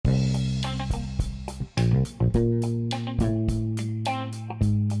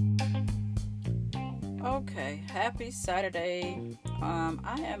Okay, happy Saturday.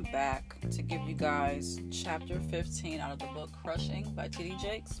 I am back to give you guys chapter 15 out of the book Crushing by T.D.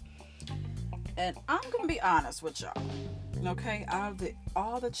 Jakes. And I'm going to be honest with y'all. Okay, out of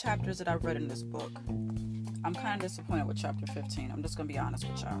all the chapters that I've read in this book, I'm kind of disappointed with chapter 15. I'm just going to be honest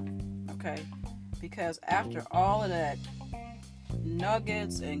with y'all. Okay, because after all of that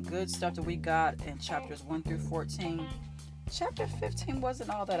nuggets and good stuff that we got in chapters 1 through 14, chapter 15 wasn't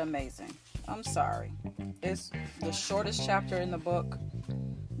all that amazing. I'm sorry. It's the shortest chapter in the book.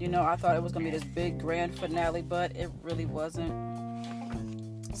 You know, I thought it was going to be this big grand finale, but it really wasn't.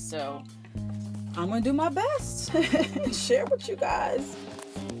 So, I'm going to do my best and share with you guys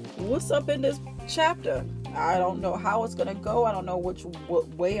what's up in this chapter. I don't know how it's going to go. I don't know what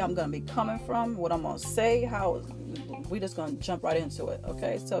way I'm going to be coming from, what I'm going to say, we just going to jump right into it.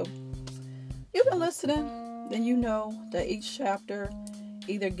 Okay, so you've been listening, then you know that each chapter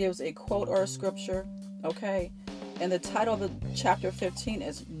either gives a quote or a scripture. Okay, and the title of the chapter 15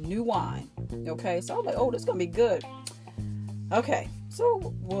 is New Wine. Okay, so I'm like, oh, this is going to be good. Okay,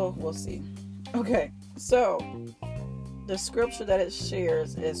 so we'll see. Okay, so the scripture that it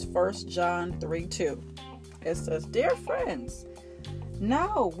shares is 1 John 3:2. It says, "Dear friends,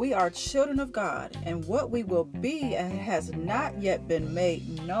 now we are children of God, and what we will be has not yet been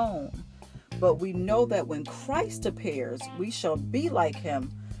made known. But we know that when Christ appears, we shall be like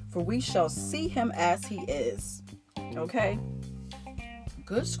him, for we shall see him as he is." Okay?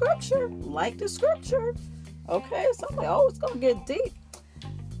 Good scripture. Like the scripture. Okay, so I'm like, oh, it's going to get deep.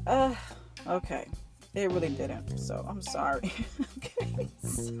 Okay. It really didn't. So, I'm sorry. Okay,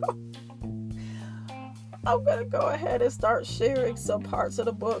 so I'm going to go ahead and start sharing some parts of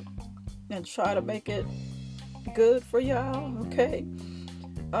the book and try to make it good for y'all. Okay.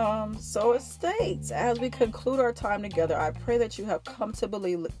 So it states, as we conclude our time together, I pray that you have come to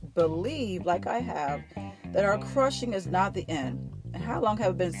believe like I have, that our crushing is not the end. And how long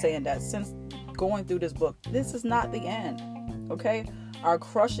have I been saying that? Since going through this book. This is not the end. Okay? Our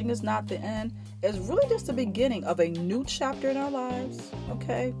crushing is not the end. It's really just the beginning of a new chapter in our lives.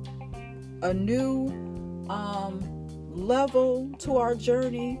 Okay? A new level to our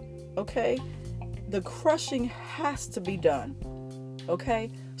journey. Okay? The crushing has to be done. Okay,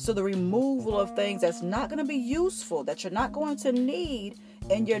 so the removal of things that's not going to be useful, that you're not going to need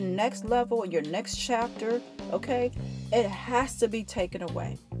in your next level, in your next chapter, okay, it has to be taken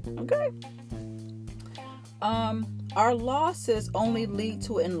away. Okay, our losses only lead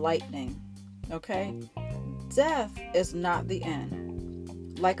to enlightening. Okay, death is not the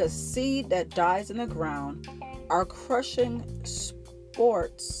end. Like a seed that dies in the ground, our crushing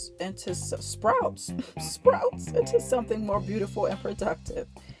sprouts into something more beautiful and productive.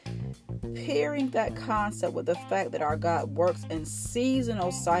 Pairing that concept with the fact that our God works in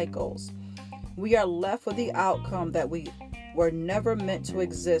seasonal cycles, we are left with the outcome that we were never meant to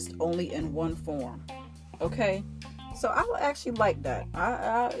exist only in one form. Okay, so I actually like that.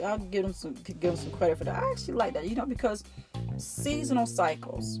 I'll give them some credit for that. I actually like that, because seasonal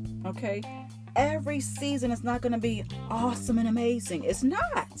cycles. Okay. Every season is not going to be awesome and amazing. It's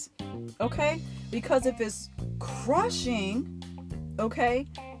not. Okay? Because if it's crushing, okay,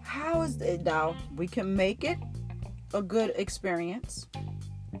 how is it now? We can make it a good experience.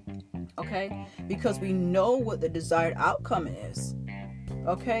 Okay? Because we know what the desired outcome is.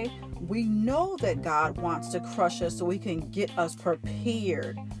 Okay? We know that God wants to crush us so we can get us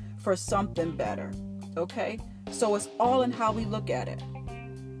prepared for something better. Okay? So it's all in how we look at it.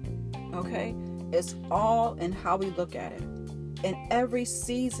 Okay, it's all in how we look at it. And every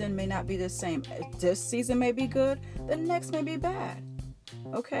season may not be the same. This season may be good, the next may be bad.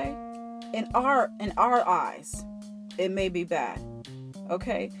 Okay, in our eyes, it may be bad.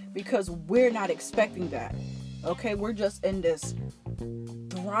 Okay, because we're not expecting that. Okay, we're just in this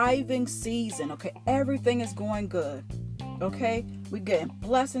thriving season. Okay, everything is going good. Okay, we getting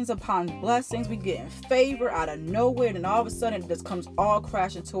blessings upon blessings. We getting favor out of nowhere, and all of a sudden it just comes all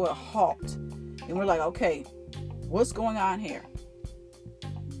crashing to a halt. And we're like, okay, what's going on here?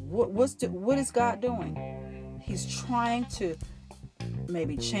 What is God doing? He's trying to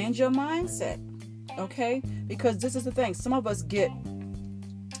maybe change your mindset. Okay, because this is the thing. Some of us get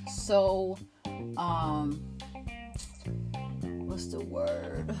so what's the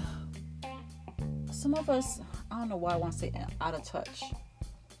word? Some of us, I don't know why I want to say out of touch.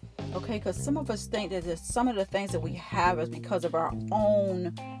 Okay, because some of us think that some of the things that we have is because of our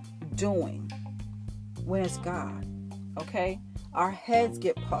own doing, when it's God. Okay, our heads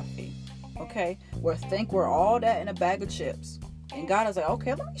get puffy. Okay, we think we're all that in a bag of chips, and God is like,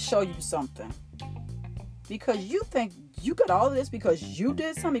 okay, let me show you something. because you think you got all of this because you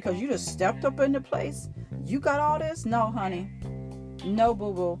did something, because you just stepped up in the place. You got all this? No, honey. No,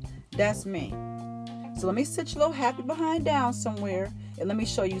 boo-boo. That's me. So let me sit your little happy behind down somewhere and let me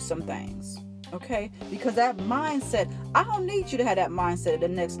show you some things. Okay? Because that mindset, I don't need you to have that mindset at the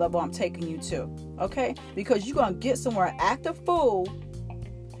next level I'm taking you to. Okay? Because you're going to get somewhere and act a fool,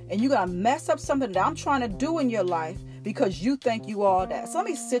 and you're going to mess up something that I'm trying to do in your life because you think you all that. So let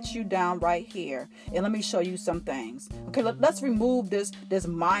me sit you down right here and let me show you some things. Okay? Let's remove this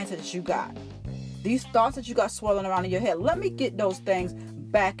mindset that you got. These thoughts that you got swirling around in your head. Let me get those things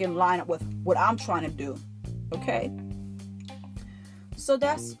back in line up with what I'm trying to do. Okay? So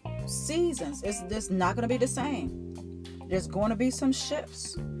that's seasons. It's not going to be the same. There's going to be some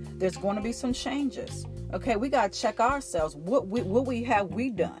shifts. There's going to be some changes. Okay? We got to check ourselves. What have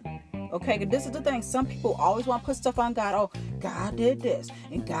we done? Okay? This is the thing. Some people always want to put stuff on God. Oh, God did this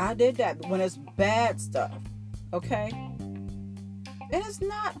and God did that when it's bad stuff. Okay? And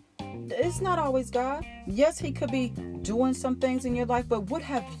it's not always God. Yes, he could be doing some things in your life, but what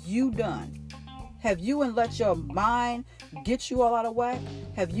have you done? Have you let your mind get you all out of whack?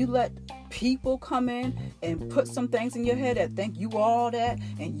 Have you let people come in and put some things in your head that think you all that,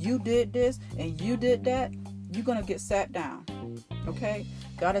 and you did this and you did that? You're going to get sat down. Okay?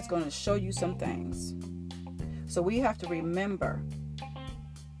 God is going to show you some things. So we have to remember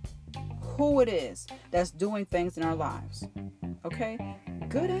who it is that's doing things in our lives. Okay?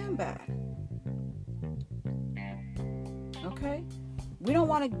 Good and bad. Okay? We don't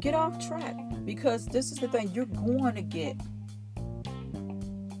want to get off track, because this is the thing. You're going to get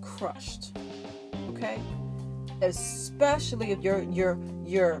crushed. Okay? Especially if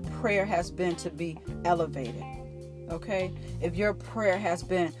your prayer has been to be elevated. Okay? If your prayer has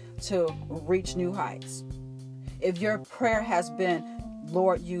been to reach new heights. If your prayer has been,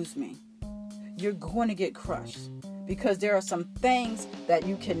 Lord, use me. You're going to get crushed. Because there are some things that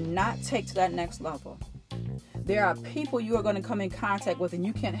you cannot take to that next level. There are people you are going to come in contact with, and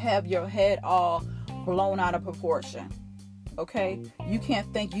you can't have your head all blown out of proportion. Okay? You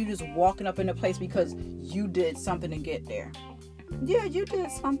can't think you just walking up in a place because you did something to get there. Yeah, you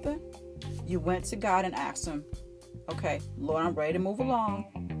did something. You went to God and asked him, okay, Lord, I'm ready to move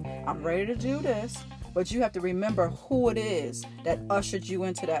along. I'm ready to do this. But you have to remember who it is that ushered you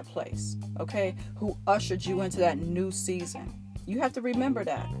into that place. Okay? Who ushered you into that new season. You have to remember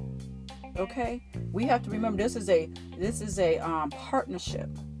that. Okay? We have to remember this is a partnership.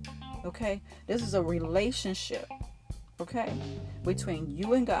 Okay? This is a relationship. Okay? Between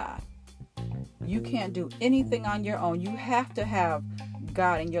you and God. You can't do anything on your own. You have to have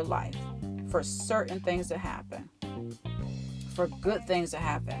God in your life for certain things to happen. For good things to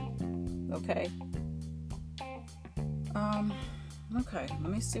happen. Okay? Okay,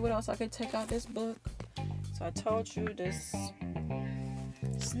 let me see what else I could take out this book. So I told you this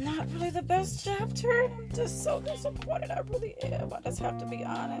it's not really the best chapter. I'm just so disappointed. I really am. I just have to be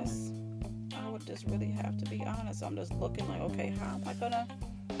honest. I would just really have to be honest. I'm just looking like, okay, how am I gonna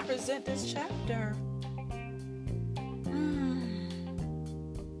present this chapter?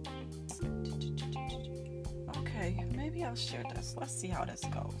 Okay, maybe I'll share this. Let's see how this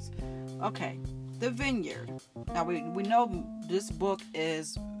goes. Okay. The vineyard. Now we know this book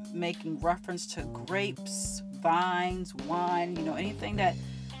is making reference to grapes, vines, wine, anything that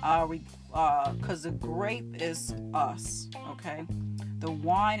because the grape is us, okay? The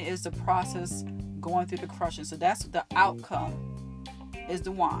wine is the process going through the crushing. So that's the outcome is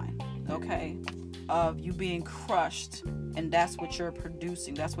the wine, okay? Of you being crushed, and that's what you're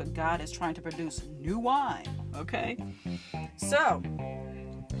producing. That's what God is trying to produce, new wine, okay? So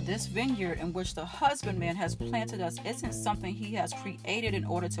this vineyard in which the husbandman has planted us isn't something he has created in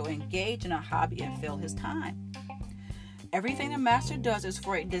order to engage in a hobby and fill his time. Everything the master does is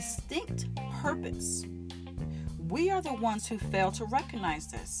for a distinct purpose. We are the ones who fail to recognize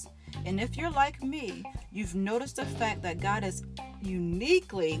this. And if you're like me, you've noticed the fact that God is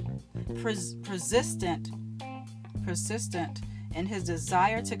uniquely persistent in his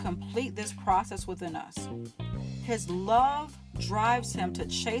desire to complete this process within us. His love drives him to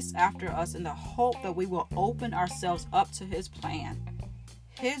chase after us in the hope that we will open ourselves up to his plan,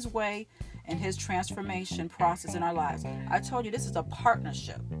 his way, and his transformation process in our lives. I told you this is a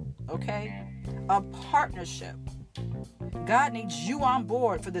partnership, okay? A partnership. God needs you on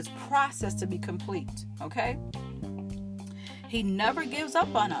board for this process to be complete, okay? He never gives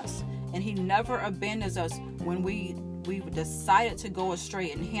up on us, and he never abandons us when we've decided to go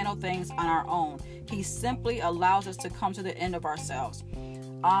astray and handle things on our own. He simply allows us to come to the end of ourselves.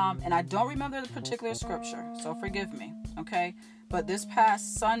 And I don't remember the particular scripture, so forgive me, okay? But this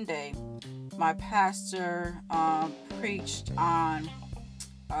past Sunday, my pastor preached on,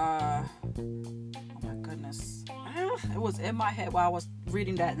 oh my goodness, it was in my head while I was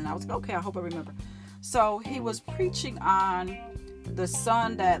reading that, and I was like, okay, I hope I remember. So he was preaching on the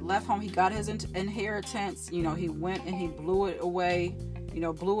son that left home. He got his inheritance, he went and he blew it away,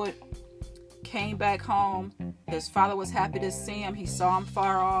 came back home. His father was happy to see him. He saw him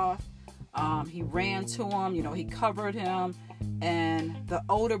far off. He ran to him, he covered him, and the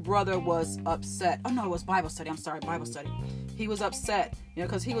older brother was upset. Oh no, it was Bible study. I'm sorry, Bible study. He was upset,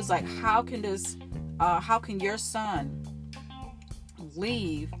 because he was like, how can your son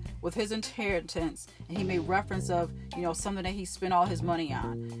leave with his inheritance? And he made reference of, something that he spent all his money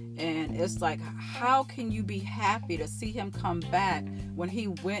on. And it's like, how can you be happy to see him come back when he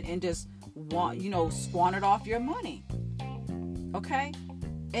went and just squandered off your money? Okay?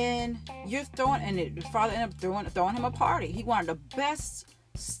 And you're the father ended up throwing him a party. He wanted the best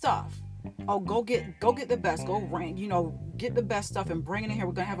stuff. Oh, go get the best. Go get the best stuff and bring it in here.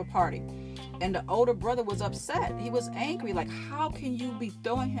 We're going to have a party. And the older brother was upset. He was angry. Like, how can you be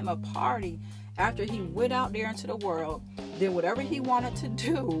throwing him a party after he went out there into the world, did whatever he wanted to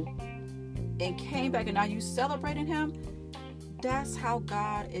do, and came back, and now you celebrating him? That's how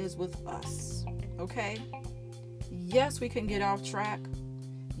God is with us. Okay? Yes, we can get off track.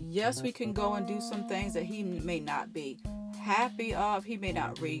 Yes, we can go and do some things that he may not be happy of. He may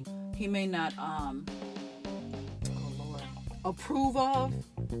not approve of.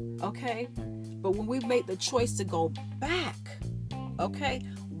 Okay? But when we make the choice to go back, okay,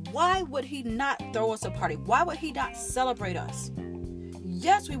 why would he not throw us a party? Why would he not celebrate us?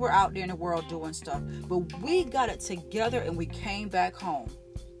 Yes, we were out there in the world doing stuff, but we got it together and we came back home.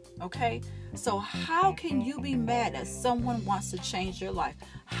 Okay? So how can you be mad that someone wants to change your life?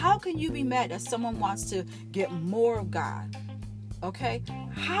 How can you be mad that someone wants to get more of God? Okay?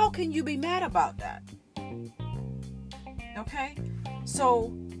 How can you be mad about that? Okay?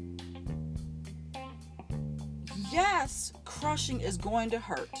 So, yes, crushing is going to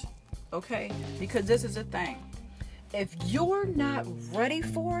hurt. Okay? Because this is the thing. If you're not ready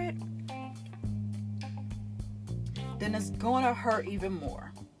for it, then it's going to hurt even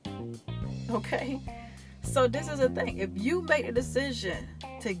more. Okay? So this is the thing. If you make a decision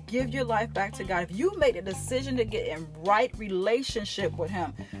to give your life back to God, if you make a decision to get in right relationship with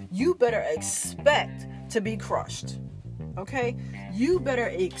Him, you better expect to be crushed. Okay? You better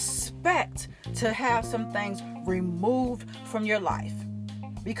expect to have some things removed from your life.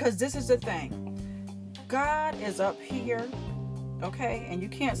 Because this is the thing. God is up here. Okay? And you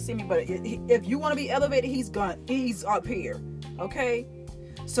can't see me, but if you want to be elevated, He's up here. Okay?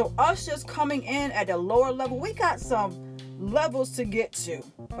 So us just coming in at the lower level, we got some levels to get to.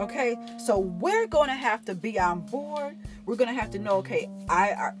 Okay? So we're going to have to be on board. We're going to have to know, okay,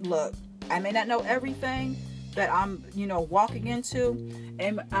 look, I may not know everything that I'm, walking into,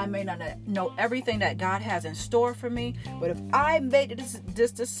 and I may not know everything that God has in store for me, but if I made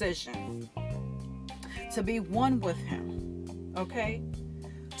this decision to be one with Him, okay,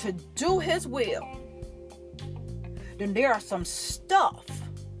 to do His will, then there are some stuff,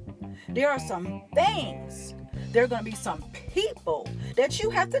 there are some things, there are going to be some people that you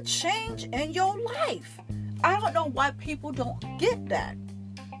have to change in your life. I don't know why people don't get that.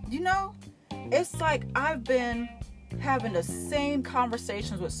 It's like I've been having the same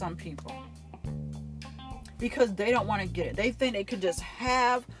conversations with some people because they don't want to get it. They think they can just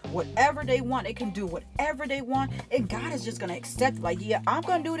have whatever they want. They can do whatever they want. And God is just going to accept it. Like, yeah, I'm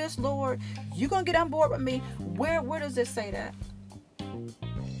going to do this, Lord. You're going to get on board with me. Where does it say that?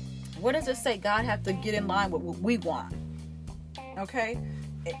 Where does it say God has to get in line with what we want? Okay?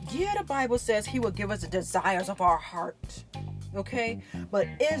 Yeah, the Bible says He will give us the desires of our heart. Okay? But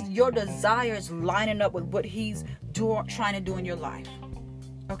is your desires lining up with what He's trying to do in your life?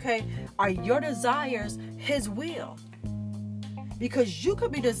 Okay? Are your desires His will? Because you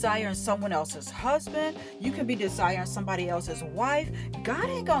could be desiring someone else's husband. You could be desiring somebody else's wife. God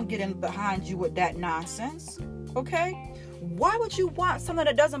ain't gonna get in behind you with that nonsense. Okay? Why would you want something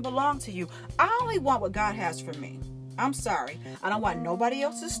that doesn't belong to you? I only want what God has for me. I'm sorry. I don't want nobody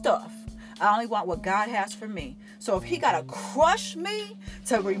else's stuff. I only want what God has for me. So if He got to crush me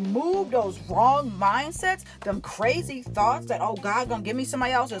to remove those wrong mindsets, them crazy thoughts that, oh, God going to give me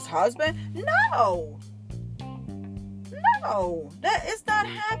somebody else's husband. No, that is not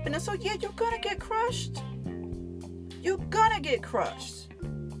happening. So yeah, you're going to get crushed. You're going to get crushed.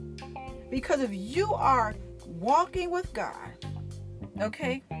 Because if you are walking with God,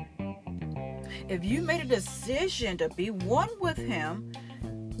 okay, if you made a decision to be one with Him,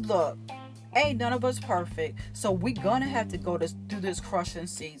 look, ain't none of us perfect, so we're gonna have to go through this crushing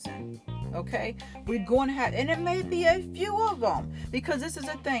season. Okay, we're going to have, and it may be a few of them, because this is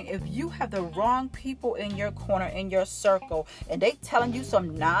the thing. If you have the wrong people in your corner, in your circle, and they telling you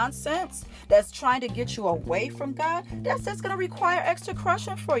some nonsense that's trying to get you away from God, that's going to require extra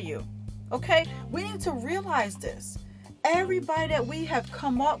crushing for you. Okay, we need to realize this. Everybody that we have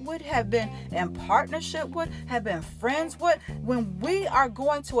come up with, have been in partnership with, have been friends with, when we are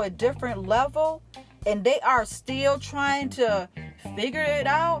going to a different level and they are still trying to figure it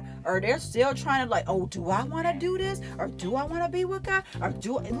out, or they're still trying to oh, do I want to do this, or do I want to be with God, or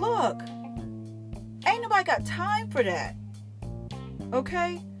look, ain't nobody got time for that.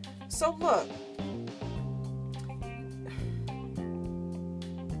 Okay, so look,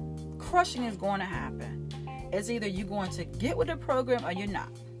 crushing is going to happen. It's either you're going to get with the program or you're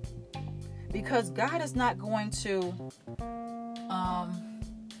not, because God is not going to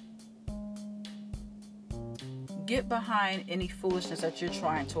get behind any foolishness that you're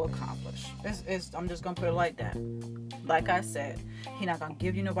trying to accomplish. I'm just going to put it like that. Like I said, He's not going to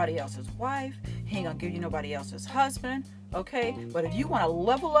give you nobody else's wife. He ain't going to give you nobody else's husband. Okay? But if you want to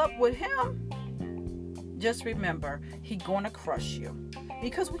level up with Him, just remember, He's going to crush you.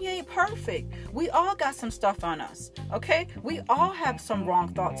 Because we ain't perfect. We all got some stuff on us. Okay? We all have some wrong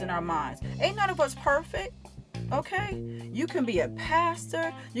thoughts in our minds. Ain't none of us perfect. Okay? You can be a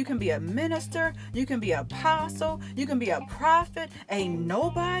pastor, you can be a minister, you can be an apostle, you can be a prophet. Ain't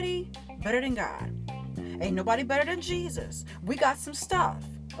nobody better than God. Ain't nobody better than Jesus. We got some stuff,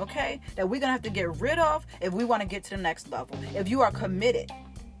 okay, that we're going to have to get rid of if we want to get to the next level. If you are committed,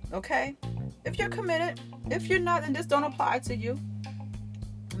 okay? If you're committed, if you're not, then this don't apply to you.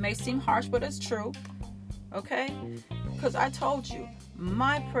 It may seem harsh, but it's true, okay? Because I told you,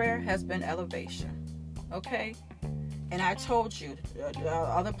 my prayer has been elevation. Okay, and I told you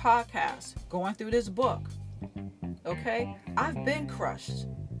other podcasts, going through this book. Okay, I've been crushed.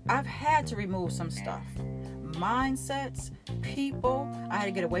 I've had to remove some stuff, mindsets, people. I had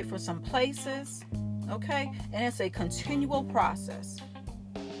to get away from some places. Okay, and it's a continual process,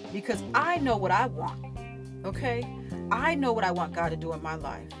 because I know what I want. Okay, I know what I want God to do in my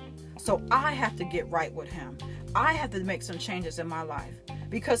life, so I have to get right with Him. I have to make some changes in my life.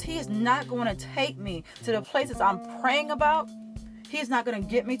 Because He is not going to take me to the places I'm praying about. He's not going to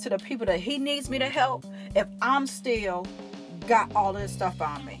get me to the people that He needs me to help if I'm still got all this stuff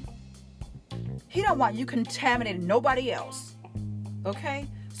on me. He don't want you contaminating nobody else. Okay?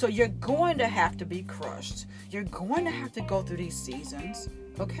 So you're going to have to be crushed. You're going to have to go through these seasons.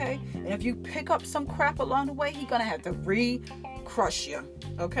 Okay? And if you pick up some crap along the way, He's going to have to crush you.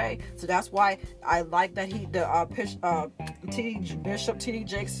 Okay, so that's why I like that Bishop T.D.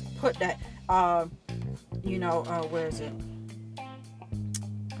 Jakes put that. Where is it?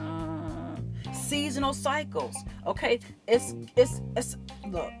 Seasonal cycles. Okay, it's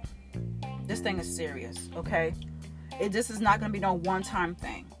look. This thing is serious. Okay, this is not going to be no one-time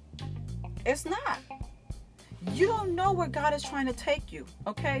thing. It's not. You don't know where God is trying to take you.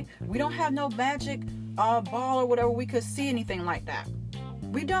 Okay, we don't have no magic ball or whatever we could see anything like that.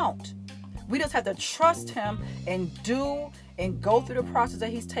 We don't. We just have to trust Him and go through the process that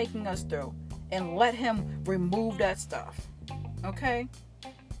He's taking us through, and let Him remove that stuff. Okay?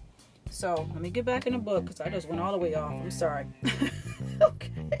 So let me get back in the book, because I just went all the way off. I'm sorry.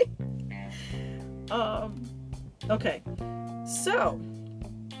 Okay. Okay. So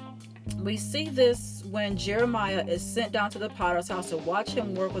we see this when Jeremiah is sent down to the potter's house to watch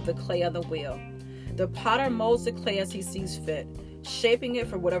him work with the clay on the wheel. The potter molds the clay as he sees fit, shaping it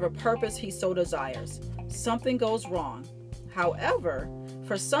for whatever purpose he so desires. Something goes wrong. However,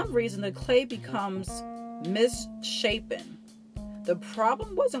 for some reason, the clay becomes misshapen. The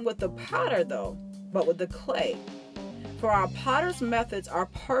problem wasn't with the potter, though, but with the clay. For our potter's methods are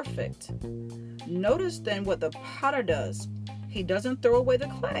perfect. Notice then what the potter does. He doesn't throw away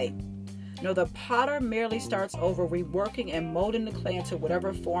the clay. No, the potter merely starts over, reworking and molding the clay into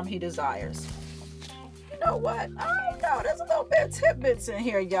whatever form he desires. You know what? I don't know. There's a little bit of tidbits in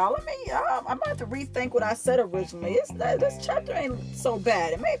here, y'all. I might have to rethink what I said originally. This chapter ain't so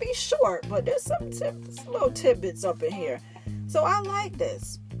bad. It may be short, but there's some little tidbits up in here. So I like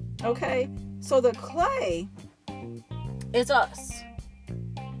this. Okay? So the clay is us.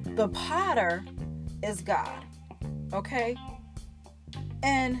 The potter is God. Okay?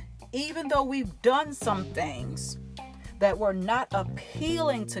 And even though we've done some things that were not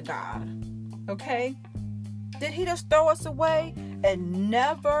appealing to God, okay, did He just throw us away and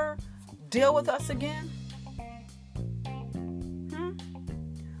never deal with us again?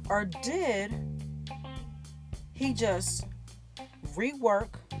 Or did He just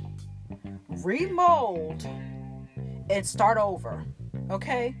rework, remold, and start over?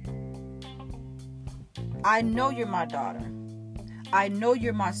 Okay? I know you're my daughter. I know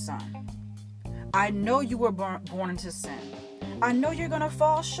you're my son. I know you were born into sin. I know you're going to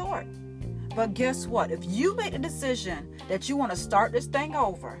fall short. But guess what? If you make the decision that you want to start this thing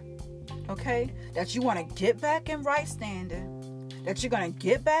over, okay, that you want to get back in right standing, that you're going to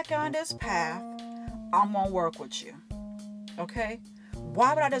get back on this path, I'm going to work with you. Okay?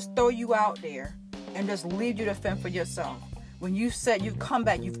 Why would I just throw you out there and just leave you to fend for yourself? When you said you've come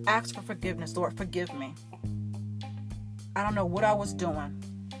back, you've asked for forgiveness. Lord, forgive me. I don't know what I was doing.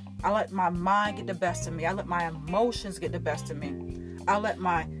 I let my mind get the best of me. I let my emotions get the best of me. I let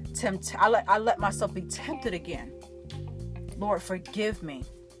myself be tempted again. Lord, forgive me.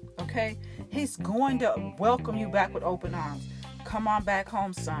 Okay? He's going to welcome you back with open arms. Come on back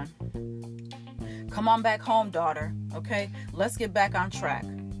home, son. Come on back home, daughter. Okay? Let's get back on track.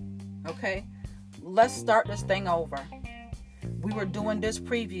 Okay? Let's start this thing over. We were doing this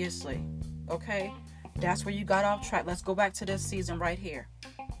previously. Okay? That's where you got off track. Let's go back to this season right here.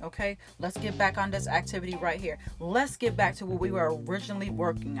 Okay? Let's get back on this activity right here. Let's get back to what we were originally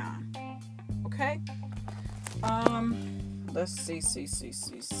working on. Okay? Let's see.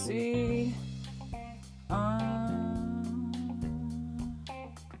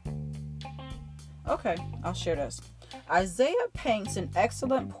 Okay, I'll share this. Isaiah paints an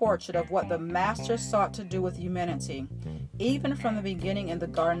excellent portrait of what the Master sought to do with humanity, even from the beginning in the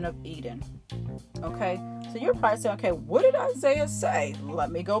Garden of Eden. Okay, so you're probably saying, okay, what did Isaiah say?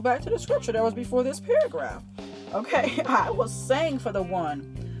 Let me go back to the scripture that was before this paragraph. Okay, I was saying for the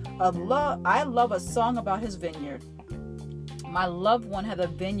one, I love a song about his vineyard. My loved one had a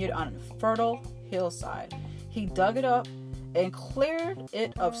vineyard on a fertile hillside. He dug it up and cleared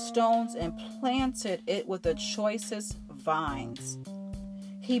it of stones and planted it with the choicest vines.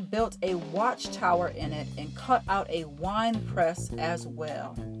 He built a watchtower in it and cut out a wine press as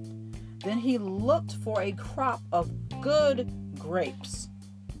well. Then he looked for a crop of good grapes,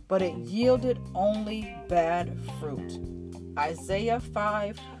 but it yielded only bad fruit. Isaiah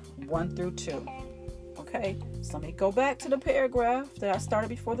 5:1-2. Okay, so let me go back to the paragraph that I started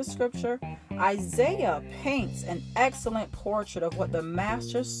before the scripture. Isaiah paints an excellent portrait of what the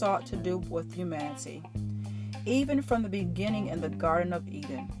Master sought to do with humanity, even from the beginning in the Garden of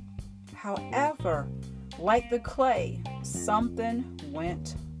Eden. However, like the clay, something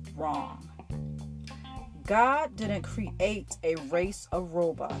went wrong. God didn't create a race of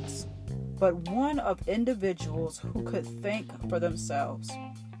robots, but one of individuals who could think for themselves.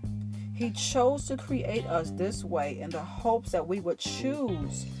 He chose to create us this way in the hopes that we would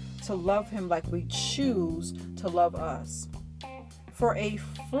choose to love him like we choose to love us. For a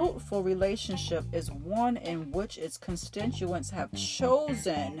fruitful relationship is one in which its constituents have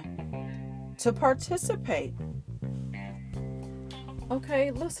chosen to participate.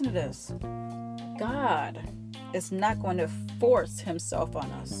 Okay, listen to this. God is not going to force himself on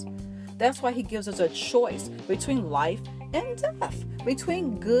us. That's why he gives us a choice between life and death,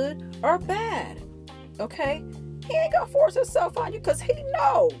 between good or bad. Okay? He ain't gonna force himself on you because he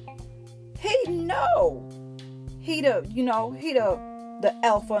know. He the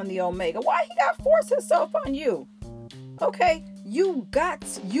Alpha and the Omega. Why he gotta force himself on you? Okay? You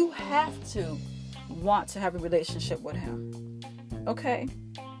have to want to have a relationship with him. Okay?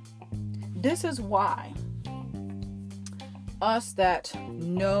 This is why us that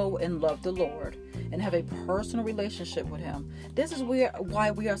know and love the Lord and have a personal relationship with him, this is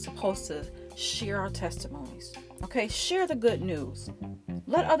why we are supposed to share our testimonies. Okay? Share the good news.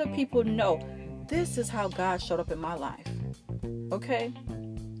 Let other people know this is how God showed up in my life. Okay?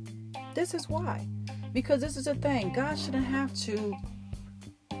 This is why. Because this is the thing. God shouldn't have to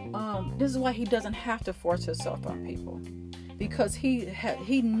this is why he doesn't have to force himself on people. Because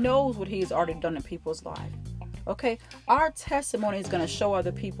he knows what he's already done in people's life. Okay? Our testimony is going to show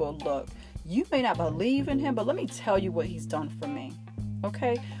other people, look, you may not believe in him, but let me tell you what he's done for me.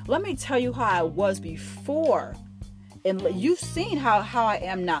 Okay? Let me tell you how I was before. And you've seen how I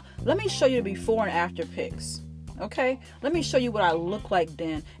am now. Let me show you the before and after pics. Okay? Let me show you what I look like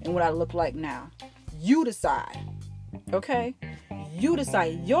then and what I look like now. You decide. Okay? You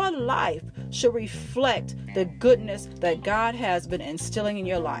decide. Your life should reflect the goodness that God has been instilling in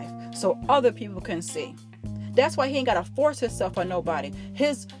your life so other people can see. That's why he ain't got to force himself on nobody.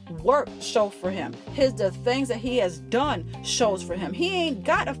 His work shows for him. The things that he has done shows for him. He ain't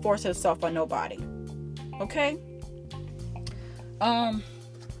got to force himself on nobody. Okay? Let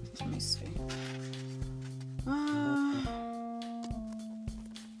me see.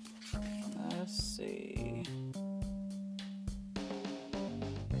 Let's see.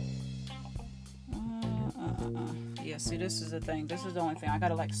 Yes, See, this is the thing. This is the only thing. I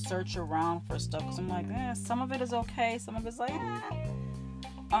gotta like search around for stuff because I'm like, some of it is okay. Some of it's like,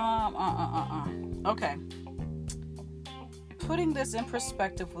 Okay. Putting this in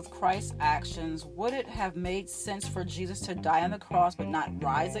perspective with Christ's actions, would it have made sense for Jesus to die on the cross but not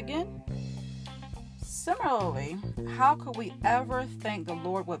rise again? Similarly, how could we ever think the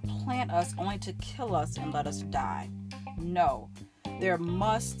Lord would plant us only to kill us and let us die? No, there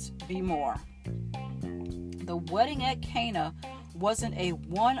must be more. The wedding at Cana wasn't a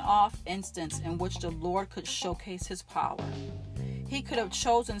one-off instance in which the Lord could showcase his power. He could have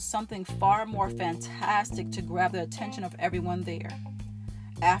chosen something far more fantastic to grab the attention of everyone there.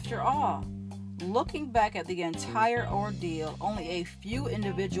 After all, looking back at the entire ordeal, only a few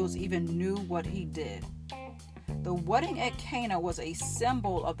individuals even knew what he did. The wedding at Cana was a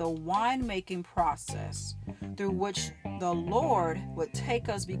symbol of the winemaking process through which the Lord would take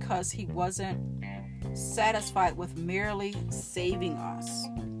us because he wasn't satisfied with merely saving us.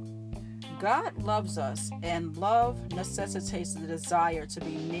 God loves us, and love necessitates the desire to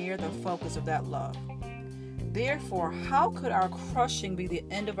be near the focus of that love. Therefore, how could our crushing be the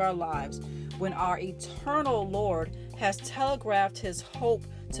end of our lives when our eternal Lord has telegraphed his hope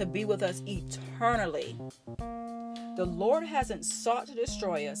to be with us eternally? The Lord hasn't sought to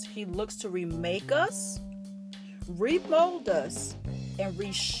destroy us. He looks to remake us, remold us, and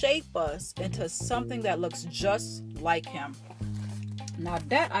reshape us into something that looks just like him. Now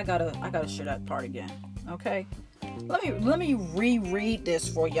that I gotta share that part again. Okay? Let me reread this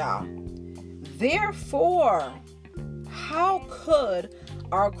for y'all. Therefore, how could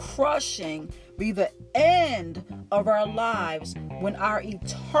our crushing be the end of our lives when our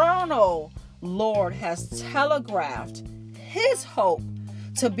eternal Lord has telegraphed his hope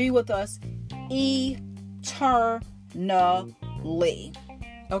to be with us eternally?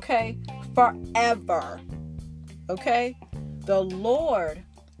 Okay? Forever. Okay? The Lord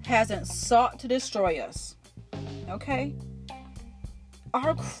hasn't sought to destroy us. Okay?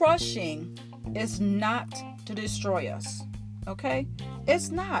 Our crushing is not to destroy us. Okay?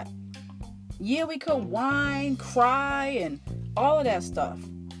 It's not. Yeah, we could whine, cry, and all of that stuff.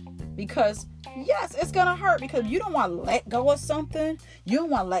 Because, yes, it's going to hurt because you don't want to let go of something. You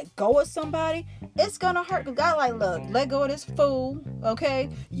don't want to let go of somebody. It's going to hurt because God like, look, let go of this fool, okay?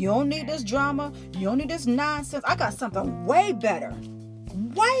 You don't need this drama. You don't need this nonsense. I got something way better.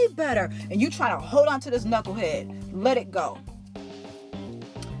 Way better. And you trying to hold on to this knucklehead. Let it go.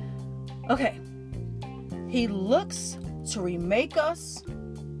 Okay. He looks to remake us,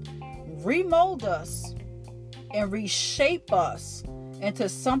 remold us, and reshape us into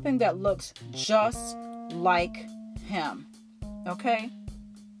something that looks just like him. Okay?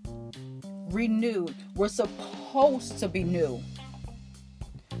 Renewed. We're supposed to be new.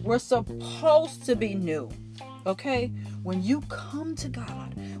 We're supposed to be new. Okay? When you come to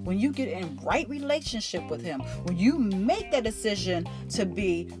God, when you get in right relationship with him, when you make that decision to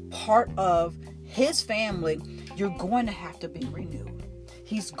be part of his family, you're going to have to be renewed.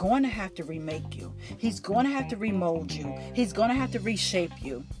 He's going to have to remake you. He's going to have to remold you. He's going to have to reshape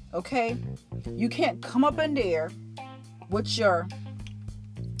you. Okay? You can't come up in there with your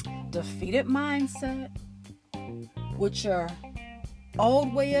defeated mindset, with your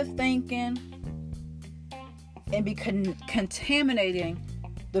old way of thinking, and be contaminating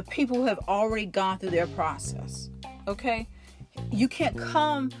the people who have already gone through their process. Okay? You can't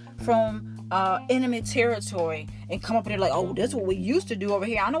come from enemy territory and come up in there like, oh, this is what we used to do over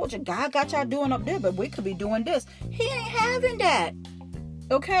here. I know what your God got y'all doing up there, but we could be doing this. He ain't having that.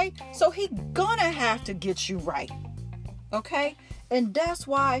 Okay? So he gonna have to get you right. Okay? And that's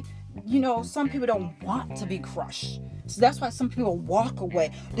why, some people don't want to be crushed. So that's why some people walk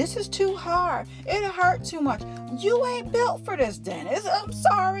away. This is too hard. It'll hurt too much. You ain't built for this, Dennis. I'm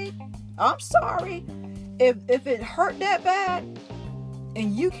sorry. If it hurt that bad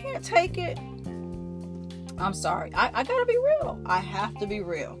and you can't take it, I'm sorry. I gotta be real. I have to be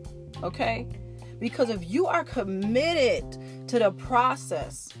real. Okay? Because if you are committed to the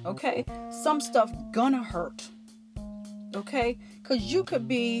process, okay, some stuff gonna hurt. Okay? Because you could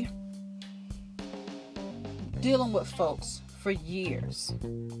be dealing with folks for years.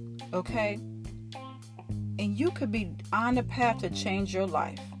 Okay? And you could be on the path to change your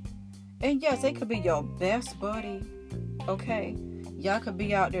life. And yes, they could be your best buddy. Okay? Y'all could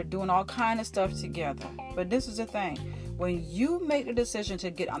be out there doing all kind of stuff together. But this is the thing. When you make the decision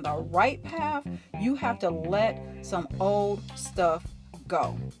to get on the right path, you have to let some old stuff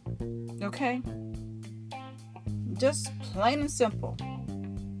go. Okay? Just plain and simple.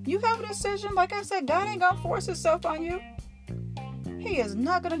 You have a decision. Like I said, God ain't going to force himself on you. He is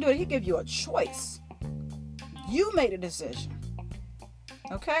not going to do it. He give you a choice. You made a decision.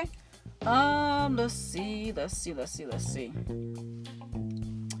 Okay? Let's see.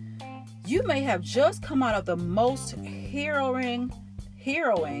 You may have just come out of the most harrowing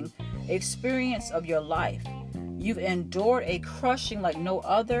experience of your life. You've endured a crushing like no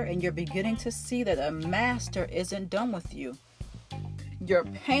other, and you're beginning to see that the master isn't done with you. Your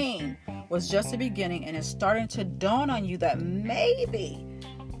pain was just the beginning, and it's starting to dawn on you that maybe,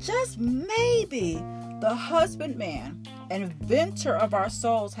 just maybe, the husbandman, inventor of our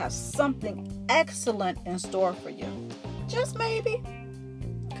souls, has something excellent in store for you. Just maybe.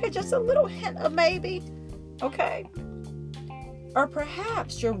 Okay, just a little hint of maybe. Okay. Or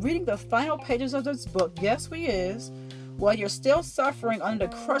perhaps you're reading the final pages of this book, yes we is, while you're still suffering under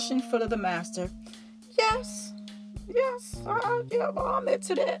the crushing foot of the master. Yes, I'll admit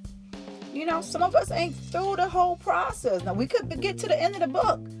to that. You know, some of us ain't through the whole process. Now, we could get to the end of the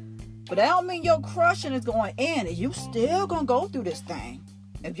book, but that don't mean your crushing is going to end. You still going to go through this thing.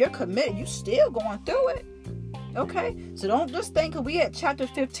 If you're committed, you still going through it. Okay? So don't just think we at chapter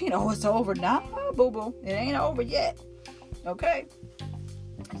 15. Oh, it's over now. Nah, boo-boo. It ain't over yet. Okay?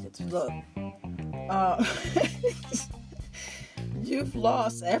 Look. You've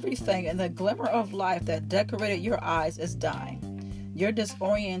lost everything, and the glimmer of life that decorated your eyes is dying. You're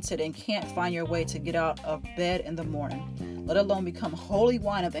disoriented and can't find your way to get out of bed in the morning, let alone become holy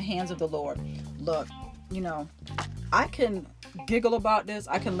wine at the hands of the Lord. Look, you know, I can giggle about this.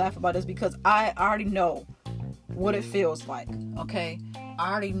 I can laugh about this because I already know what it feels like. Okay?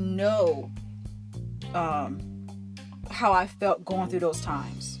 I already know how I felt going through those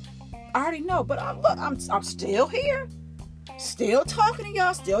times. I already know, but I'm still here. Still talking to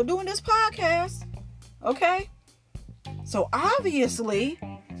y'all, still doing this podcast. Okay? So obviously,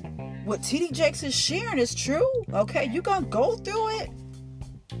 what TD Jakes is sharing is true. Okay? You're going to go through it.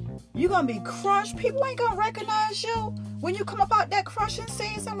 You're going to be crushed. People ain't going to recognize you. When you come up out that crushing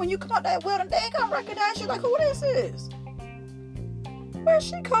season, when you come out that wilderness, they ain't going to recognize you like who this is. Where'd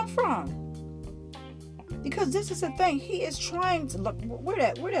she come from? Because this is the thing. He is trying to look. Where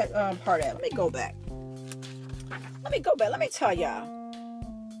that part at? Let me go back. Let me tell y'all.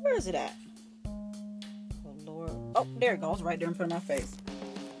 Where is it at? Oh, Lord. Oh, there it goes. Right there in front of my face.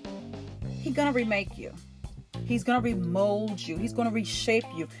 He's going to remake you. He's going to remold you. He's going to reshape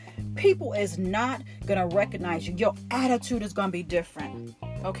you. People is not going to recognize you. Your attitude is going to be different.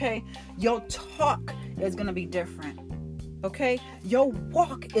 Okay? Your talk is going to be different. Okay? Your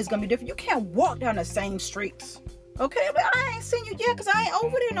walk is going to be different. You can't walk down the same streets. Okay? But I ain't seen you yet because I ain't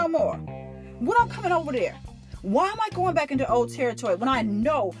over there no more. When I'm coming over there, why am I going back into old territory when I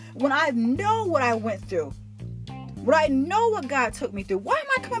know what I went through? When I know what God took me through, why am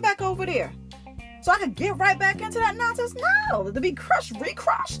I coming back over there? So I could get right back into that nonsense? No. To be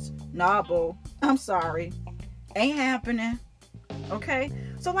recrushed? Nah, boo. I'm sorry. Ain't happening. Okay?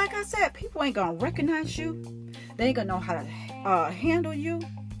 So like I said, people ain't gonna recognize you. They ain't gonna know how to handle you.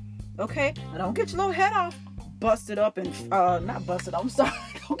 Okay? Now don't get your little head all busted up and, not busted up, I'm sorry.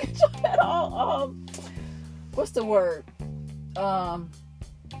 Don't get your head all, what's the word? Oh,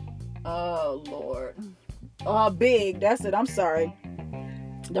 Lord. Big. That's it. I'm sorry.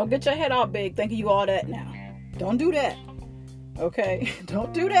 Don't get your head all big thinking you all that now. Don't do that. Okay?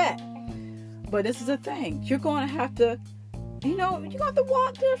 Don't do that. But this is the thing. You're going to have to, you're going to have to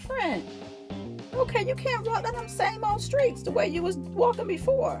walk different. Okay? You can't walk down them same old streets the way you was walking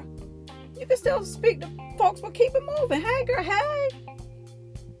before. You can still speak to folks, but keep it moving. Hey, girl. Hey.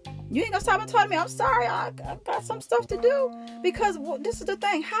 You ain't gonna stop and tell me, I'm sorry, I got some stuff to do. Because this is the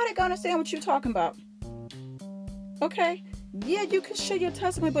thing. How they gonna understand what you're talking about? Okay? Yeah, you can share your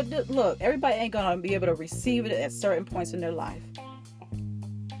testimony, but look, everybody ain't gonna be able to receive it at certain points in their life.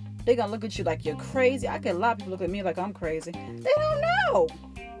 They're gonna look at you like you're crazy. I get a lot of people look at me like I'm crazy. They don't know.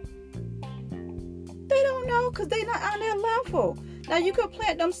 They don't know because they're not on their level. Now, you could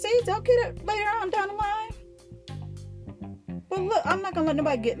plant them seeds. They'll get it later on down the line. But look, I'm not going to let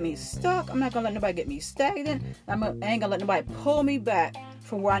nobody get me stuck. I'm not going to let nobody get me stagnant. I ain't going to let nobody pull me back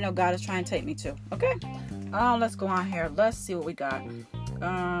from where I know God is trying to take me to. Okay? Let's go on here. Let's see what we got.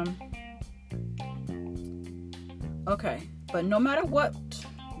 Okay. But no matter where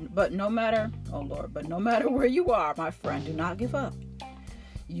you are, my friend, do not give up.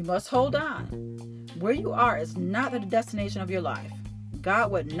 You must hold on. Where you are is not the destination of your life.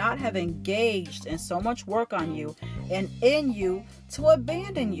 God would not have engaged in so much work on you and in you to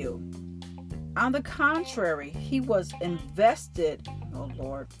abandon you. On the contrary, He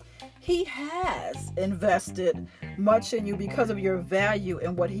has invested much in you because of your value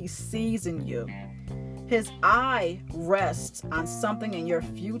and what He sees in you. His eye rests on something in your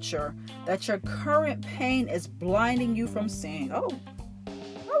future that your current pain is blinding you from seeing. Oh,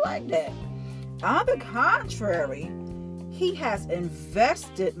 I like that. On the contrary, he has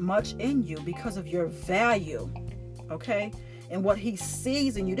invested much in you because of your value, okay? And what he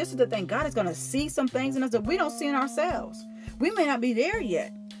sees in you. This is the thing. God is going to see some things in us that we don't see in ourselves. We may not be there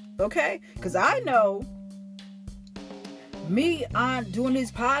yet, okay? Because I know me on doing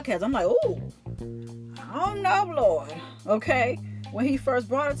these podcasts, I'm like, oh, I don't know, Lord, okay? When he first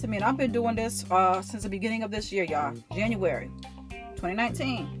brought it to me, and I've been doing this since the beginning of this year, y'all, January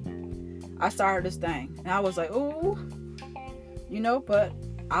 2019. I started this thing, and I was like, oh, but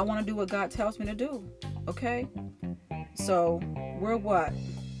I want to do what God tells me to do, okay? So we're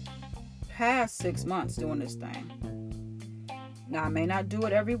past 6 months doing this thing. Now I may not do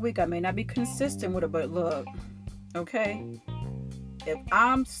it every week. I may not be consistent with it, but look, okay, if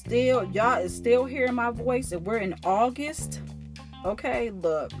y'all is still hearing my voice, if we're in August, okay,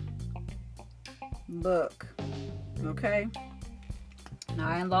 look, okay. Now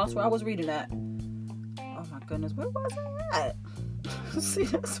I ain't lost where I was reading that. Oh my goodness, where was I at? See,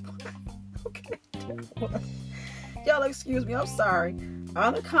 that's why. Okay, y'all excuse me, I'm sorry.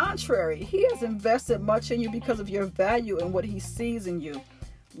 On the contrary, he has invested much in you because of your value and what he sees in you.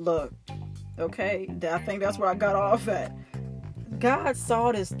 Look, okay, I think that's where I got off at. God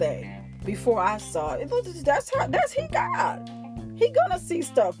saw this thing before I saw it. That's he God. He gonna see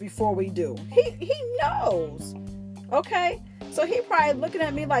stuff before we do. He knows. Okay, so he probably looking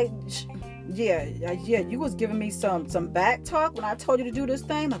at me like, yeah, you was giving me some back talk when I told you to do this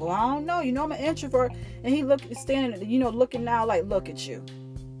thing. Like, well, I don't know. I'm an introvert. And he standing, looking now like, look at you.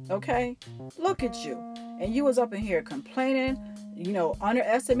 Okay? Look at you. And you was up in here complaining,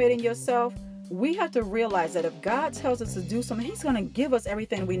 underestimating yourself. We have to realize that if God tells us to do something, he's going to give us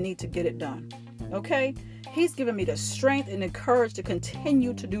everything we need to get it done. Okay? He's given me the strength and the courage to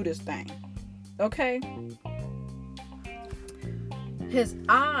continue to do this thing. Okay? His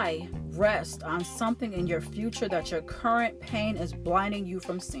eye rests on something in your future that your current pain is blinding you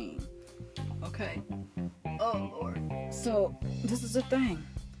from seeing. Okay. Oh, Lord. So, this is the thing.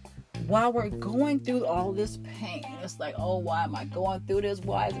 While we're going through all this pain, it's like, oh, why am I going through this?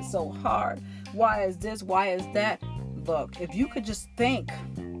 Why is it so hard? Why is this? Why is that? Look, if you could just think,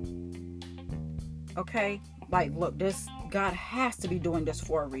 okay, like, look, God has to be doing this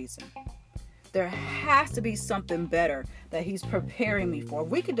for a reason. There has to be something better that he's preparing me for. If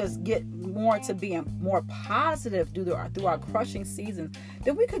we could just get more to being more positive through our crushing season,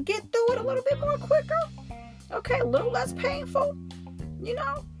 then we could get through it a little bit more quicker. Okay, a little less painful,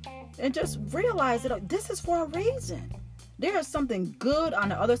 and just realize that this is for a reason. There is something good on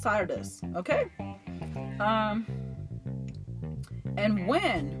the other side of this. Okay. And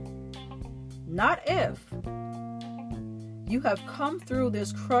when, not if, you have come through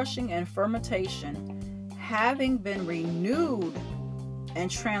this crushing and fermentation, having been renewed and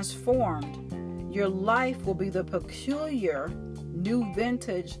transformed, your life will be the peculiar new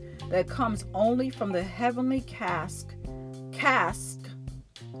vintage that comes only from the heavenly casks, CASKS,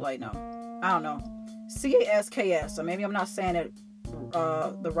 or maybe I'm not saying it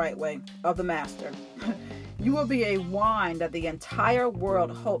the right way, of the master. You will be a wine that the entire world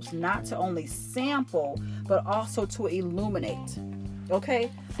hopes not to only sample, but also to illuminate.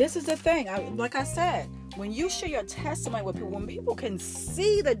 Okay? This is the thing. Like I said, when you share your testimony with people, when people can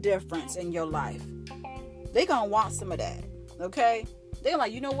see the difference in your life, they're going to want some of that. Okay? They're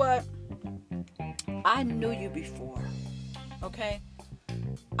like, you know what? I knew you before. Okay?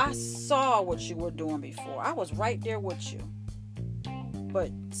 I saw what you were doing before. I was right there with you.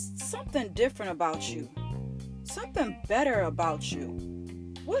 But something different about you. Something better about you.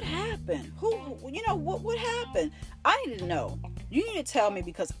 What happened? What happened? I need to know. You need to tell me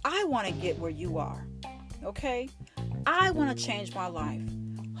because I want to get where you are. Okay? I want to change my life.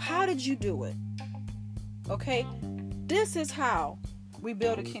 How did you do it? Okay? This is how we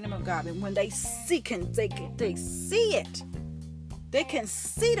build a kingdom of God. And when they see it. They can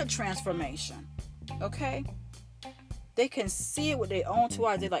see the transformation. Okay? They can see it with their own two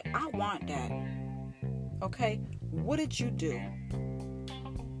eyes. They're like, I want that. Okay? What did you do?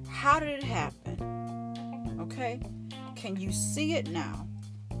 How did it happen? Okay? Can you see it now?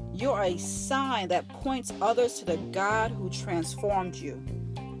 You're a sign that points others to the God who transformed you.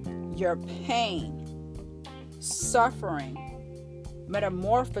 Your pain, suffering,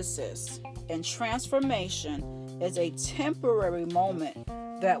 metamorphosis, and transformation is a temporary moment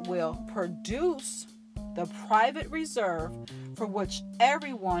that will produce the private reserve for which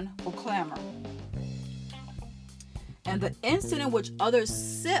everyone will clamor. And the instant in which others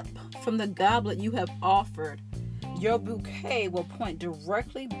sip from the goblet you have offered, your bouquet will point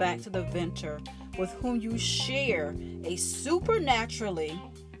directly back to the vintner with whom you share a supernaturally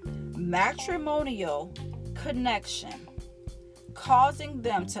matrimonial connection, causing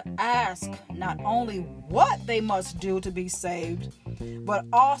them to ask not only what they must do to be saved, but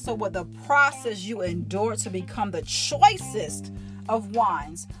also what the process you endured to become the choicest of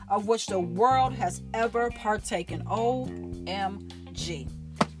wines of which the world has ever partaken. OMG.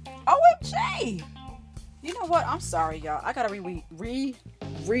 OMG. You know what? I'm sorry, y'all. I gotta reread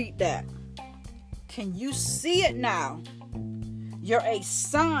that. Can you see it now? You're a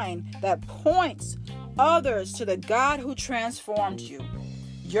sign that points others to the God who transformed you.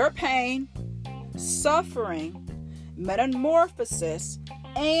 Your pain, suffering, metamorphosis,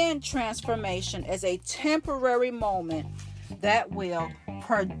 and transformation is a temporary moment that will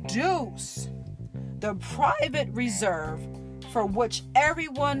produce the private reserve for which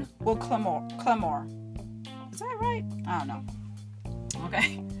everyone will clamor. Is that right? I don't know.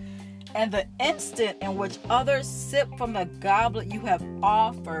 Okay. And the instant in which others sip from the goblet you have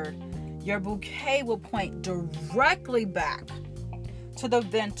offered, your bouquet will point directly back to the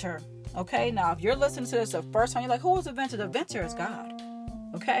vintner. Okay. Now, if you're listening to this the first time, you're like, who is the vintner? The vintner is God.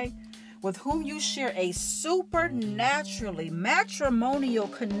 Okay. With whom you share a supernaturally matrimonial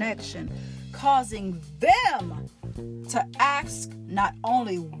connection, causing them to ask not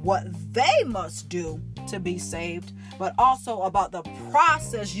only what they must do to be saved, but also about the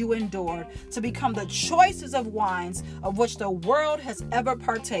process you endured to become the choicest of wines of which the world has ever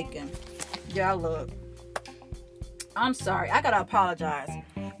partaken. Y'all, look, I'm sorry, I gotta apologize,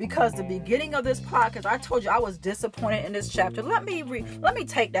 because the beginning of this podcast, I told you I was disappointed in this chapter. Let me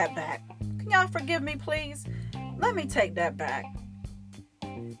take that back. Can y'all forgive me, please? Let me take that back.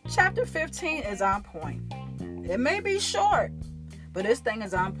 Chapter 15 is on point. It may be short, but this thing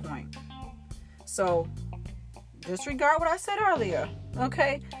is on point. So disregard what I said earlier.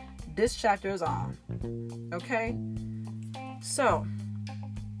 Okay? This chapter is on. Okay? So,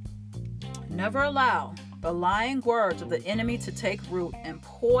 never allow the lying words of the enemy to take root and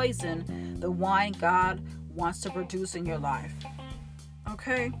poison the wine God wants to produce in your life.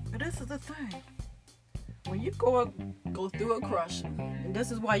 Okay? But this is the thing. When you go through a crushing, and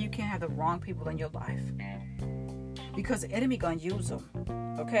this is why you can't have the wrong people in your life. Because the enemy gonna use them.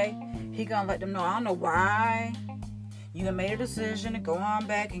 Okay? He gonna let them know, I don't know why you done made a decision to go on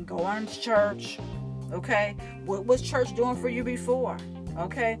back and go on to church. Okay? What was church doing for you before?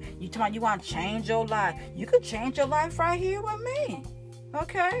 Okay? You talking about you want to change your life. You could change your life right here with me.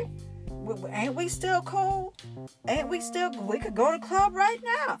 Okay? Ain't we still cool? We could go to the club right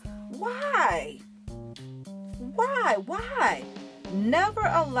now. Why? Why? Never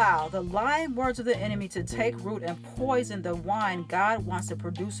allow the lying words of the enemy to take root and poison the wine God wants to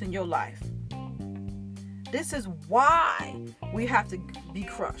produce in your life. This is why we have to be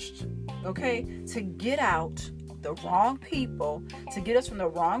crushed, okay? To get out the wrong people, to get us from the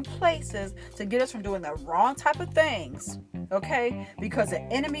wrong places, to get us from doing the wrong type of things, okay? Because the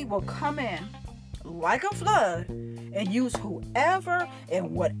enemy will come in like a flood and use whoever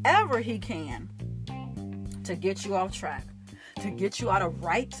and whatever he can to get you off track, to get you out of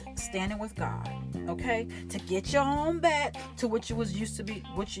right standing with God, okay? To get you on back to what you used to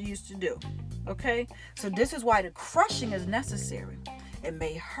do, okay? So this is why the crushing is necessary. It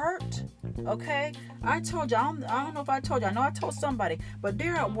may hurt, okay? I told you, I don't know if I told you, I know I told somebody, but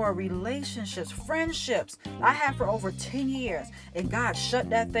there were relationships, friendships I had for over 10 years, and God shut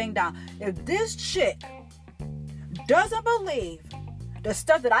that thing down. If this chick doesn't believe the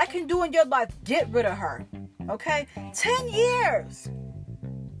stuff that I can do in your life, get rid of her. Okay? 10 years.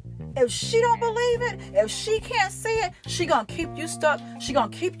 If she don't believe it, if she can't see it, she gonna keep you stuck. She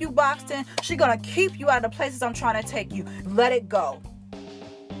gonna keep you boxed in. She gonna keep you out of the places I'm trying to take you. Let it go.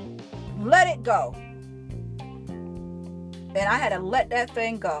 Let it go. And I had to let that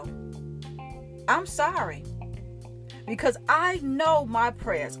thing go. I'm sorry. Because I know my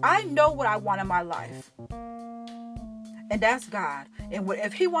prayers. I know what I want in my life. And that's God. And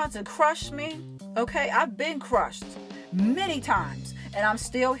if he wants to crush me, okay, I've been crushed many times. And I'm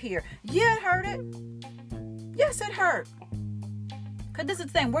still here. Yeah, it hurt it. Yes, it hurt. Because this is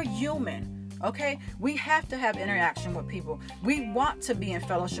the thing. We're human. Okay? We have to have interaction with people. We want to be in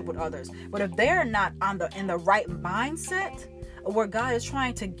fellowship with others. But if they're not in the right mindset of where God is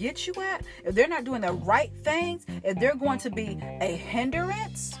trying to get you at, if they're not doing the right things, if they're going to be a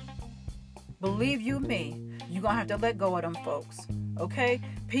hindrance, believe you me, you're going to have to let go of them folks. Okay?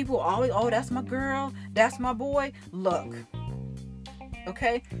 People always, oh, that's my girl. That's my boy. Look.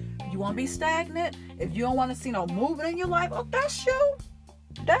 Okay? you want to be stagnant, if you don't want to see no movement in your life, oh, that's you.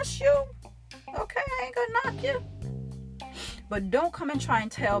 That's you. Okay, I ain't gonna knock you. But don't come and try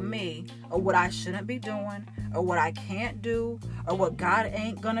and tell me what I shouldn't be doing, or what I can't do, or what God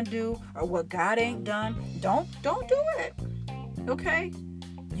ain't gonna do, or what God ain't done. Don't do it. Okay?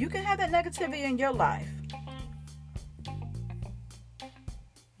 You can have that negativity in your life,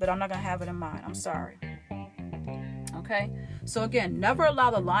 but I'm not gonna have it in mine. I'm sorry. Okay? So again, never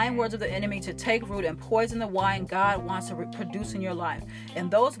allow the lying words of the enemy to take root and poison the wine God wants to produce in your life. In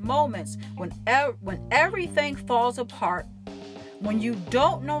those moments when everything falls apart, when you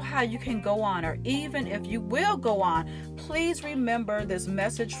don't know how you can go on, or even if you will go on, please remember this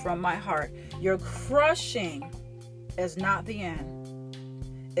message from my heart. Your crushing is not the end.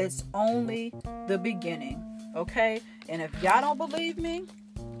 It's only the beginning. Okay? And if y'all don't believe me,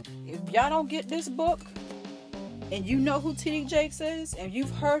 if y'all don't get this book, and you know who T.D. Jakes is, and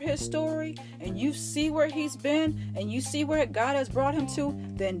you've heard his story, and you see where he's been, and you see where God has brought him to,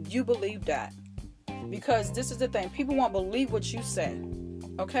 then you believe that. Because this is the thing. People won't believe what you say.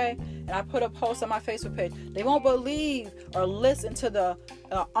 Okay? And I put a post on my Facebook page. They won't believe or listen to the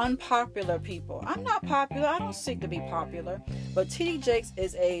unpopular people. I'm not popular. I don't seek to be popular. But T.D. Jakes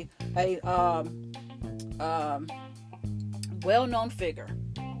is a well-known figure.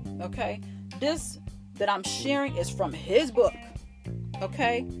 Okay? This that I'm sharing is from his book.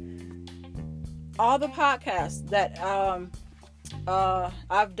 Okay? All the podcasts that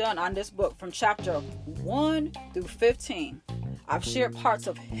I've done on this book, from chapter 1 through 15, I've shared parts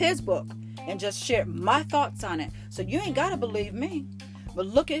of his book and just shared my thoughts on it. So you ain't gotta believe me, but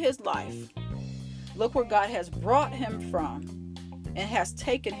look at his life. Look where God has brought him from and has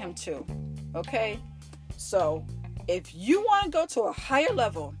taken him to. Okay? So if you want to go to a higher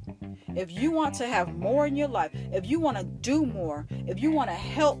level, if you want to have more in your life, if you want to do more, if you want to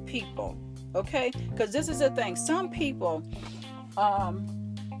help people, okay? Because this is the thing. Some people,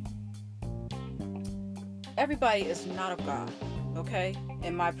 everybody is not of God, okay?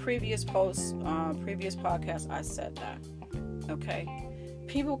 In my previous posts, previous podcast, I said that, okay?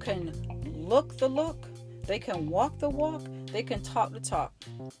 People can look the look, they can walk the walk, they can talk the talk,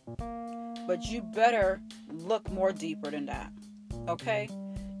 but you better look more deeper than that, okay?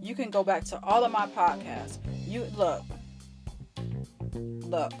 You can go back to all of my podcasts. You look,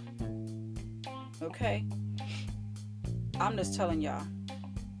 okay? I'm just telling y'all.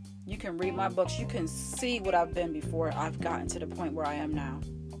 You can read my books. You can see what I've been before I've gotten to the point where I am now,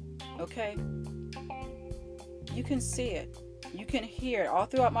 okay? You can see it. You can hear it. All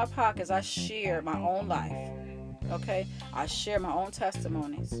throughout my podcasts, I share my own life, okay? I share my own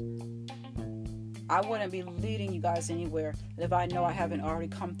testimonies. I wouldn't be leading you guys anywhere if I know I haven't already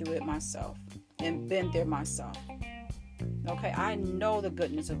come through it myself and been there myself. Okay, I know the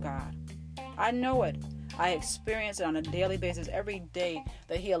goodness of God. I know it. I experience it on a daily basis, every day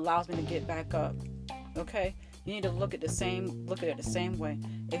that He allows me to get back up. Okay, you need to look at it the same way.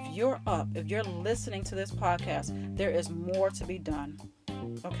 If you're up, if you're listening to this podcast, there is more to be done.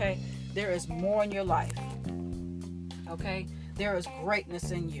 Okay, there is more in your life. Okay, there is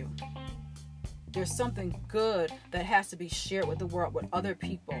greatness in you. There's something good that has to be shared with the world, with other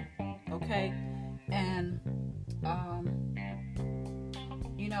people, okay? And, on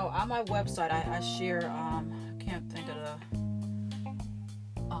my website, I share, I can't think of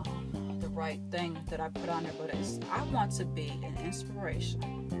the right thing that I put on there, but I want to be an inspiration,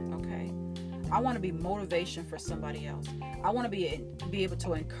 okay? I want to be motivation for somebody else. I want to be able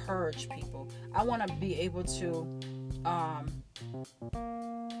to encourage people. I want to be able to,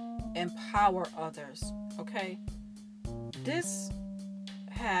 empower others, okay? This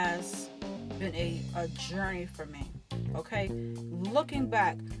has been a journey for me, okay? Looking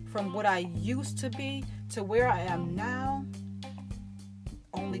back from what I used to be to where I am now,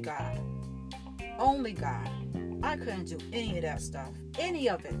 only God. Only God. I couldn't do any of that stuff. Any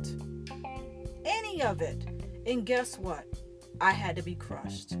of it. And guess what? I had to be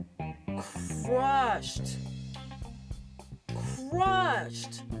crushed.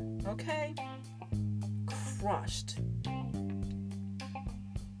 Okay? Crushed.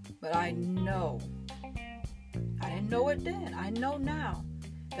 But I know, I didn't know it then, I know now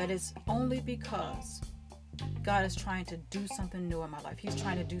that it's only because God is trying to do something new in my life. He's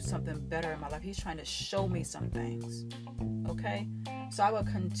trying to do something better in my life. He's trying to show me some things. Okay? So I will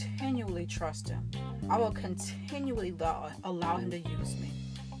continually trust Him. I will continually allow Him to use me.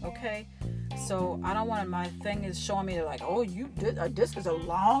 Okay? So I don't want my thing is showing me like, oh, you did this is the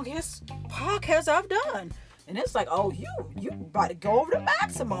longest podcast I've done, and it's like, oh, you about to go over the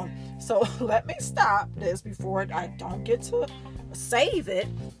maximum. So let me stop this before I don't get to save it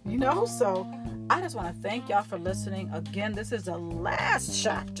So I just want to thank y'all for listening. Again, this is the last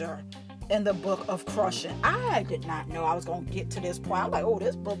chapter in the book of Crushing. I did not know I was going to get to this point. I'm like, oh,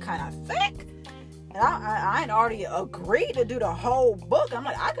 this book kind of thick. And I ain't already agreed to do the whole book. I'm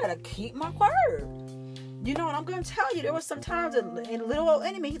like, I got to keep my word. And I'm going to tell you, there was some times in Little Old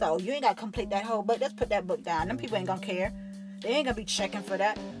Enemy, he's like, oh, you ain't got to complete that whole book. Let's put that book down. Them people ain't going to care. They ain't going to be checking for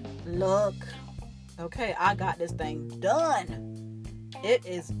that. Look, okay, I got this thing done. It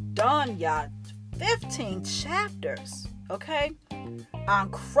is done, y'all. 15 chapters, okay? I'm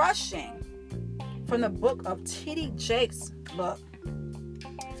Crushing from the book of T.D. Jakes. Look,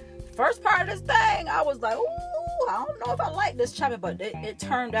 first part of this thing, I was like, ooh, I don't know if I like this chapter, but it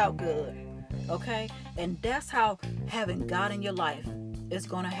turned out good, okay? And that's how having God in your life is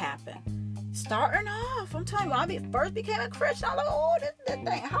going to happen. Starting off, I'm telling you, when I first became a Christian, I was like, oh, this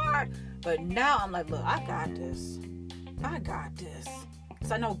thing hard. But now I'm like, look, I got this.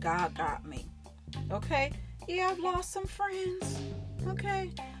 Because I know God got me, okay? Yeah, I've lost some friends, okay?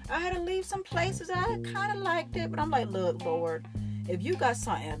 I had to leave some places that I kind of liked it, but I'm like, look, Lord, if you got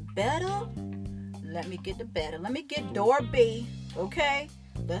something better, let me get the better. Let me get door B, okay?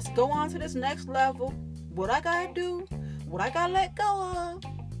 Let's go on to this next level. What I gotta do, what I gotta let go of,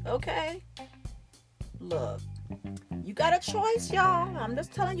 okay? Look, you got a choice, y'all. I'm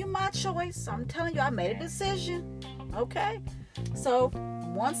just telling you my choice. I'm telling you I made a decision, okay? So,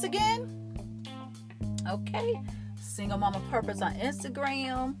 once again, okay, Single Mama Purpose on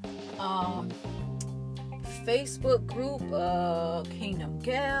Instagram, Facebook group, Kingdom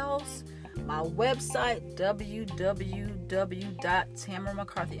Gals, my website,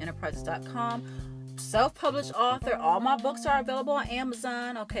 www.TamaraMcCarthyEnterprises.com. Self-published author. All my books are available on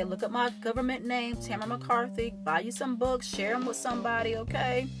Amazon. Okay, look up my government name, Tamara McCarthy. Buy you some books, share them with somebody,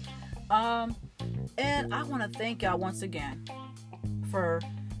 okay? And I want to thank y'all once again for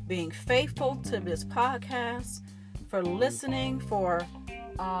being faithful to this podcast, for listening, for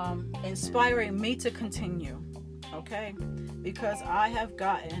inspiring me to continue, okay? Because I have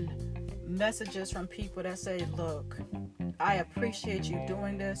gotten messages from people that say, look, I appreciate you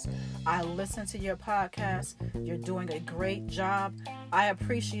doing this. I listen to your podcast. You're doing a great job. I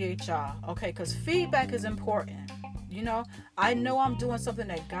appreciate y'all, okay? Because feedback is important. I know I'm doing something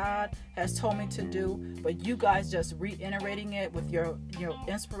that God has told me to do, but you guys just reiterating it with your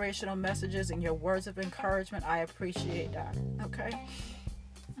inspirational messages and your words of encouragement, I appreciate that, okay?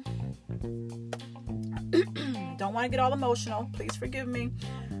 Don't want to get all emotional. Please forgive me.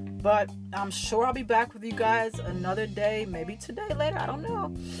 But I'm sure I'll be back with you guys another day, maybe today, later, I don't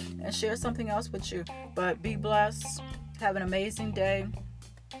know, and share something else with you. But be blessed. Have an amazing day.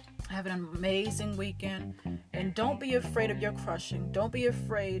 Have an amazing weekend. And don't be afraid of your crushing. Don't be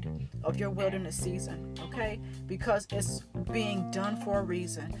afraid of your wilderness season, okay? Because it's being done for a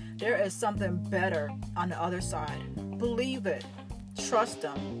reason. There is something better on the other side. Believe it. Trust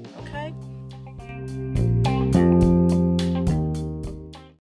them, okay?